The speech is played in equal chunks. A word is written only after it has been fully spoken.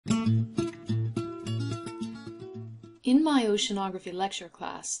In my oceanography lecture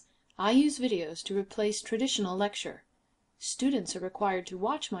class, I use videos to replace traditional lecture. Students are required to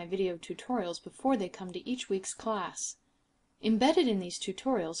watch my video tutorials before they come to each week's class. Embedded in these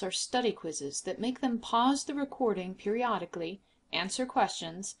tutorials are study quizzes that make them pause the recording periodically, answer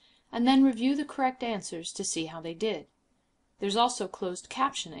questions, and then review the correct answers to see how they did. There's also closed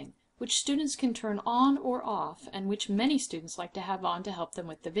captioning, which students can turn on or off, and which many students like to have on to help them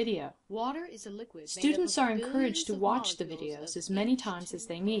with the video. Water is a liquid. Students are encouraged to watch the videos as many times as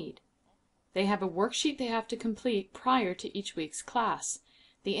they need. They have a worksheet they have to complete prior to each week's class.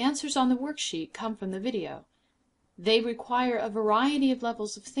 The answers on the worksheet come from the video. They require a variety of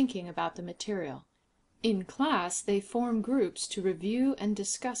levels of thinking about the material. In class, they form groups to review and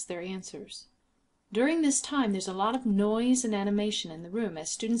discuss their answers. During this time, there's a lot of noise and animation in the room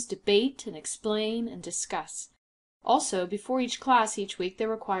as students debate and explain and discuss. Also, before each class each week, they're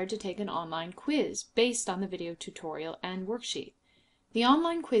required to take an online quiz based on the video tutorial and worksheet. The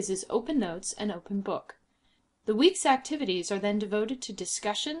online quiz is open notes and open book. The week's activities are then devoted to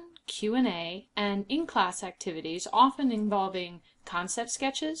discussion, Q&A, and in-class activities often involving concept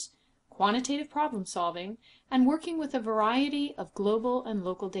sketches, quantitative problem solving, and working with a variety of global and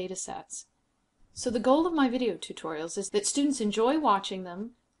local data sets. So the goal of my video tutorials is that students enjoy watching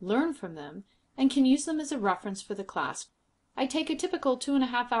them, learn from them, and can use them as a reference for the class. I take a typical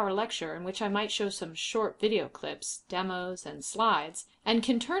 2.5-hour lecture in which I might show some short video clips, demos, and slides, and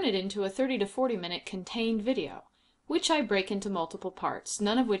can turn it into a 30 to 40 minute contained video, which I break into multiple parts,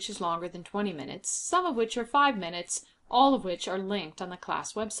 none of which is longer than 20 minutes, some of which are 5 minutes, all of which are linked on the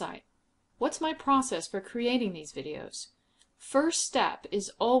class website. What's my process for creating these videos? First step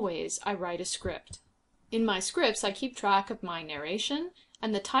is always I write a script. In my scripts, I keep track of my narration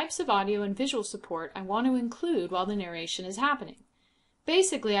and the types of audio and visual support I want to include while the narration is happening.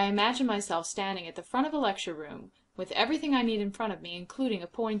 Basically, I imagine myself standing at the front of a lecture room with everything I need in front of me, including a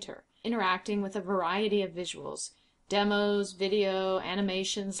pointer, interacting with a variety of visuals, demos, video,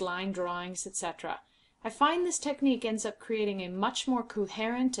 animations, line drawings, etc. I find this technique ends up creating a much more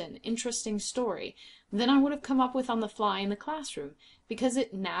coherent and interesting story than I would have come up with on the fly in the classroom, because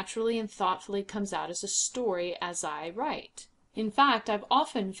it naturally and thoughtfully comes out as a story as I write. In fact, I've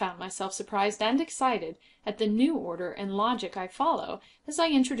often found myself surprised and excited at the new order and logic I follow as I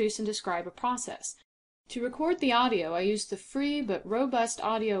introduce and describe a process. To record the audio, I use the free but robust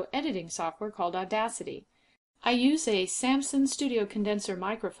audio editing software called Audacity. I use a Samson Studio condenser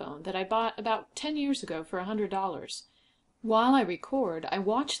microphone that I bought about 10 years ago for $100. While I record, I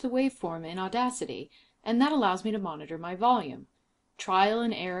watch the waveform in Audacity, and that allows me to monitor my volume. Trial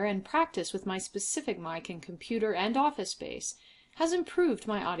and error and practice with my specific mic and computer and office space has improved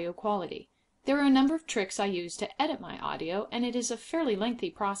my audio quality. There are a number of tricks I use to edit my audio, and it is a fairly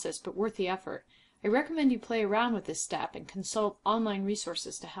lengthy process but worth the effort. I recommend you play around with this step and consult online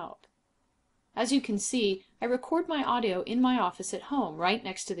resources to help. As you can see, I record my audio in my office at home, right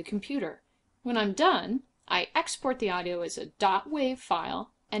next to the computer. When I'm done, I export the audio as a .wav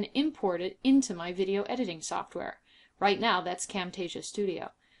file and import it into my video editing software. Right now, that's Camtasia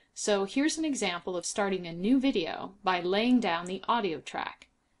Studio. So here's an example of starting a new video by laying down the audio track.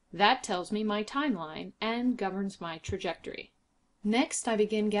 That tells me my timeline and governs my trajectory. Next, I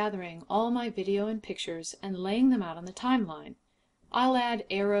begin gathering all my video and pictures and laying them out on the timeline. I'll add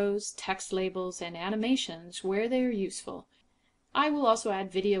arrows, text labels, and animations where they are useful. I will also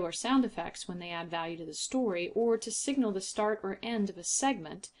add video or sound effects when they add value to the story, or to signal the start or end of a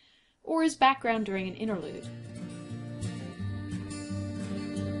segment, or as background during an interlude.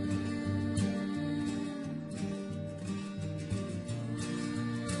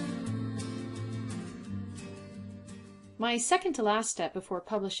 My second to last step before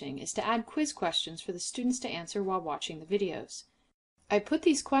publishing is to add quiz questions for the students to answer while watching the videos. I put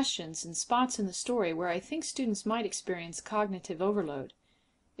these questions in spots in the story where I think students might experience cognitive overload.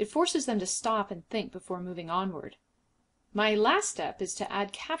 It forces them to stop and think before moving onward. My last step is to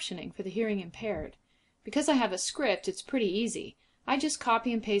add captioning for the hearing impaired. Because I have a script, it's pretty easy. I just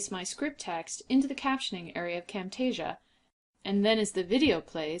copy and paste my script text into the captioning area of Camtasia, and then as the video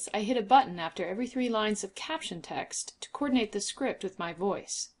plays, I hit a button after every 3 lines of caption text to coordinate the script with my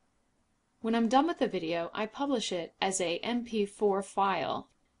voice. When I'm done with the video, I publish it as a MP4 file,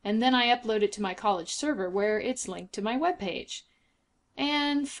 and then I upload it to my college server where it's linked to my webpage.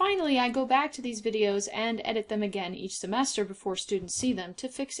 And finally, I go back to these videos and edit them again each semester before students see them to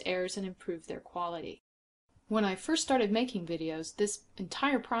fix errors and improve their quality. When I first started making videos, this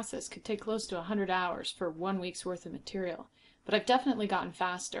entire process could take close to 100 hours for 1 week's worth of material, but I've definitely gotten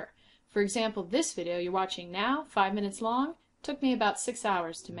faster. For example, this video you're watching now, 5 minutes long, took me about 6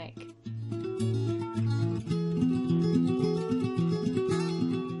 hours to make.